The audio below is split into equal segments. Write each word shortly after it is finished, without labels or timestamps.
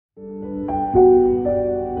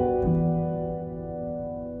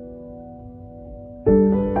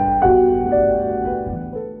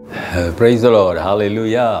Praise the Lord.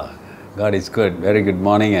 Hallelujah. God is good. Very good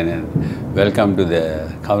morning and welcome to the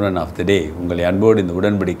covenant of the day. உங்களை அன்போடு இந்த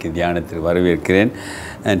உடன்படிக்கை தியானத்தில் வரவேற்கிறேன்.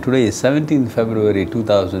 And today is 17th February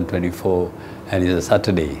 2024 and it's a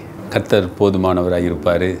Saturday. கர்த்தர் போதுமானவராக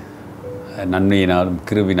இருப்பார். நன்மையினாலும்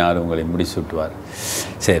கிருபினாலும் உங்களை முடிசூட்டுவார்.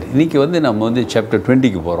 சரி, இன்றைக்கி நம்ம சாப்டர்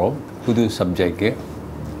 20க்கு போகிறோம். புது சப்ஜெக்டு.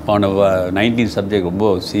 போன 19 சப்ஜெக்ட்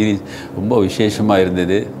ரொம்ப சீரியஸ், ரொம்ப விசேஷமாக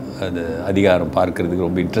இருந்தது. அது அதிகாரம் பார்க்குறதுக்கு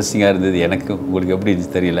ரொம்ப இன்ட்ரெஸ்டிங்காக இருந்தது. எனக்கு உங்களுக்கு எப்படி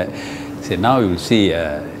இருந்துச்சு தெரியல. சரி, now we will see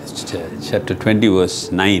chapter 20 verse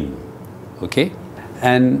 9. Okay?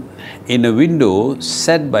 And in a window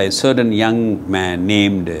set by a certain young man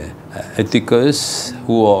named Ethicus,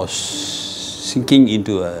 who was sinking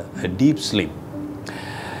into a deep sleep.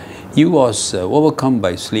 He was overcome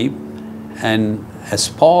by sleep, and as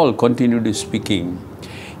Paul continued speaking,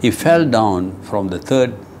 he fell down from the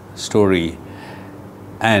third story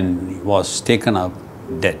and was taken up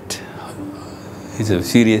dead. It's a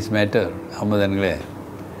serious matter. அம்மதன்களே,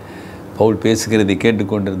 Pavul பேசுகிறதை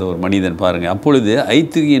கேட்டுக்கொண்டிருந்த ஒரு மனிதன் பாருங்கள். அப்பொழுது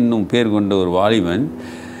ஐத்து என்னும் பேர் கொண்ட ஒரு வாலிபன்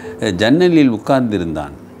ஜன்னலில்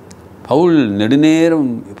உட்கார்ந்திருந்தான். பவுல்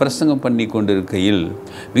நெடுநேரம் பிரசங்கம் பண்ணி கொண்டிருக்கையில்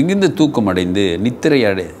மிகுந்த தூக்கம் அடைந்து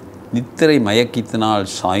நித்திரை மயக்கத்தினால்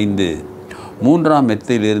சாய்ந்து 3ஆம்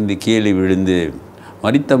மெத்தையிலிருந்து கீழே விழுந்து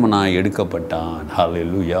மரித்தவனாய் எடுக்கப்பட்டான்.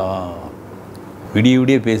 ஹல்லேலூயா.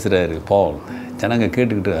 விடிய பேசுகிறாரு பால். ஜனங்க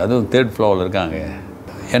கேட்டுக்கிட்டு, அதுவும் 3rd ஃப்ளோரில் இருக்காங்க.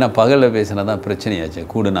 ஏன்னா பகலில் பேசினா தான் பிரச்சனையாச்சு,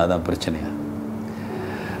 கூடுனா தான் பிரச்சனையா.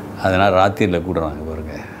 அதனால் ராத்திரியில் கூடுறாங்க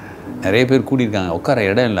பாருங்க. நிறைய பேர் கூடியிருக்காங்க, உட்கார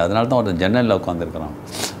இடம் இல்லை. அதனால தான் ஒருத்தன் ஜன்னலில் உட்காந்துருக்குறான்.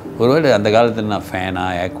 ஒருவேளை அந்த காலத்தில் நான் ஃபேனா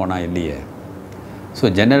ஏக்கோனா இல்லையே.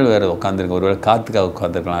 ஸோ ஜன்னல் வேறு உட்காந்துருக்கேன். ஒருவேளை காற்றுக்காக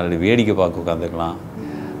உட்காந்துருக்கலாம், அல்லது வேடிக்கை பார்க்க உட்காந்துருக்கலாம்.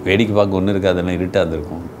 வேடிக்கை பார்க்க ஒன்றும் இருக்காது, அதெல்லாம் இருட்டாக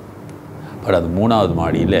இருந்திருக்கும். பட் அது 3வது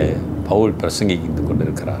மாடியில் பவுல் பிரசங்கித்து கொண்டு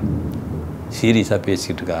இருக்கிறார். சீரியஸாக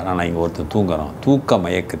பேசிகிட்டு இருக்கார். ஆனால் இங்கே ஒருத்தர் தூங்குறான், தூக்க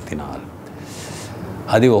மயக்கத்தினால்.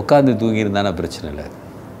 அது உட்காந்து தூங்கியிருந்தானே பிரச்சனை இல்லை.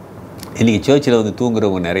 இன்றைக்கி சர்ச்சில்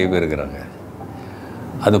தூங்குறவங்க நிறைய பேர் இருக்கிறாங்க.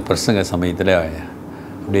 அது பிரசங்க சமயத்தில்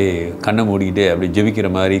அப்படியே கண்ணை மூடிக்கிட்டு அப்படியே ஜெபிக்கிற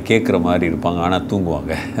மாதிரி கேட்குற மாதிரி இருப்பாங்க, ஆனால்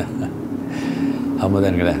தூங்குவாங்க.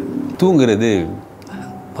 ஆமாதானுங்களே. தூங்குறது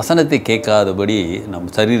வசனத்தை கேட்காதபடி நம்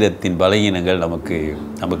சரீரத்தின் பலகீனங்கள்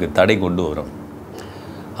நமக்கு தடை கொண்டு வரும்.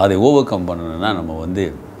 அதை ஓவர் கம் பண்ணணுன்னா நம்ம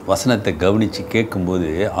வசனத்தை கவனித்து கேட்கும்போது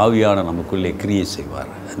ஆவியான நமக்குள்ளே கிரியை செய்வார்.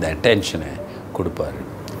 அந்த அட்டென்ஷனை கொடுப்பார்.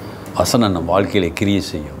 வசனம் நம்ம வாழ்க்கையில் கிரியை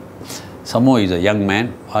செய்யும். சமோ இஸ் அ யங் மேன்,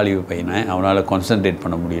 வாலிப பையனை. அவனால் கான்சன்ட்ரேட்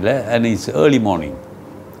பண்ண முடியல. And it's early morning.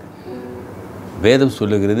 வேதம்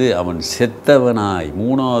சொல்லுகிறது, அவன் செத்தவனாய்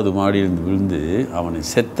 3வது மாடியிலிருந்து விழுந்து அவனை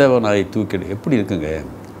செத்தவனாய் தூக்கிடு. எப்படி இருக்குங்க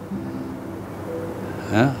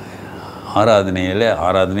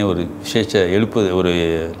ஆராதனை ஒரு விசேஷ ஒரு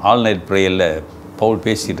ஆல் நைட் ப்ரேயரில் பவுல்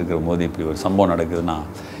பேசிகிட்டு இருக்கிற போது இப்படி ஒரு சம்பவம் நடக்குதுன்னா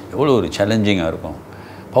எவ்வளோ ஒரு சேலஞ்சிங்காக இருக்கும்.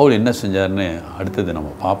 பவுல் என்ன செஞ்சார்னு அடுத்தது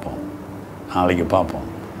நம்ம பார்ப்போம், நாளைக்கு பார்ப்போம்.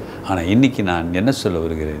 ஆனால் இன்றைக்கி நான் என்ன சொல்ல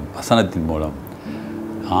வருகிறேன், வசனத்தின் மூலம்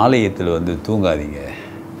ஆலயத்தில் தூங்காதீங்க.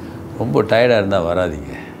 ரொம்ப டயர்டாக இருந்தால்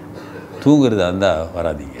வராதிங்க. தூங்குறதா இருந்தால்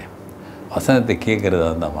வராதிங்க. வசனத்தை கேட்குறதா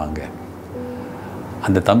இருந்தால் வாங்க.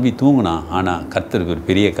 அந்த தம்பி தூங்கினா, ஆனால் கர்த்தருக்கு ஒரு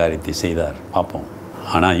பெரிய காரியத்தை செய்தார். பார்ப்போம்.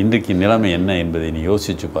 ஆனால் இன்றைக்கு நிலைமை என்ன என்பதை நீ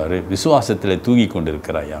யோசிச்சு பாரு. விசுவாசத்தில் தூங்கி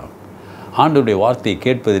கொண்டிருக்கிறாயா? ஆண்டவருடைய வார்த்தையை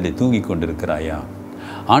கேட்பதிலே தூங்கி கொண்டிருக்கிறாயா?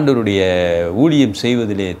 ஆண்டவருடைய ஊழியம்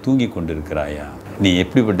செய்வதிலே தூங்கி கொண்டிருக்கிறாயா? நீ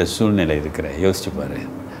எப்படிப்பட்ட சூழ்நிலை இருக்கிற யோசிச்சு பாரு.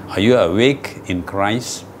 Are you awake in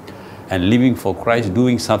Christ and living for Christ,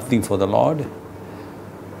 doing something for the Lord?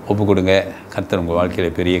 ஒப்பு கொடுங்க. கர்த்தர் உங்கள்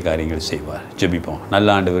வாழ்க்கையில் பெரிய காரியங்கள் செய்வார். ஜெபிப்போம். நல்ல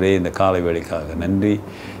ஆண்டவரே, இந்த காலை வேளைக்காக நன்றி.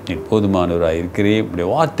 நீ போதுமானவராக இருக்கிறே. உடைய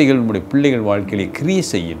வார்த்தைகள் உடைய பிள்ளைகள் வாழ்க்கையிலே கிரியை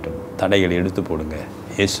செய்யட்டும். தடைகளை எடுத்து போடுங்க.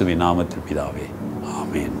 இயேசுவின் நாமத்தில் பிதாவே,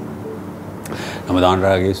 ஆமென். நமது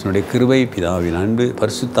ஆண்டவராகிய இயேசுவினுடைய கிருபை, பிதாவின் அன்பு,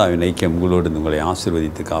 பரிசுத்தாவின் ஐக்கியம் உங்களோடு உங்களை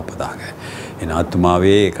ஆசீர்வதித்து காப்பதாக. என்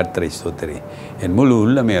ஆத்துமாவே கர்த்தரை ஸ்தோத்திரி. என் முழு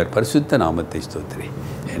உள்ளமே அவர் பரிசுத்த நாமத்தை ஸ்தோத்திரி.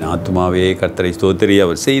 என் ஆத்துமாவே கர்த்தரை ஸ்தோத்திரி.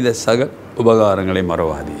 அவர் செய்த சகல உபகாரங்களை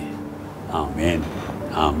மறவாதே. ஆமேன்,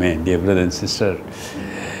 ஆமேன். டியர் பிரதர் அண்ட் சிஸ்டர்,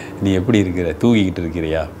 நீ எப்படி இருக்கிற? தூங்கிக்கிட்டு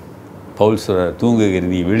இருக்கிறியா? பவுல் சொல்றார், தூங்குகிற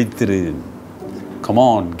நீ விழித்திரு.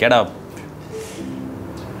 Come on, get up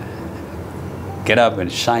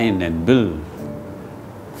and shine and build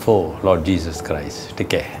for Lord Jesus Christ.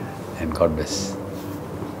 Take care and God bless.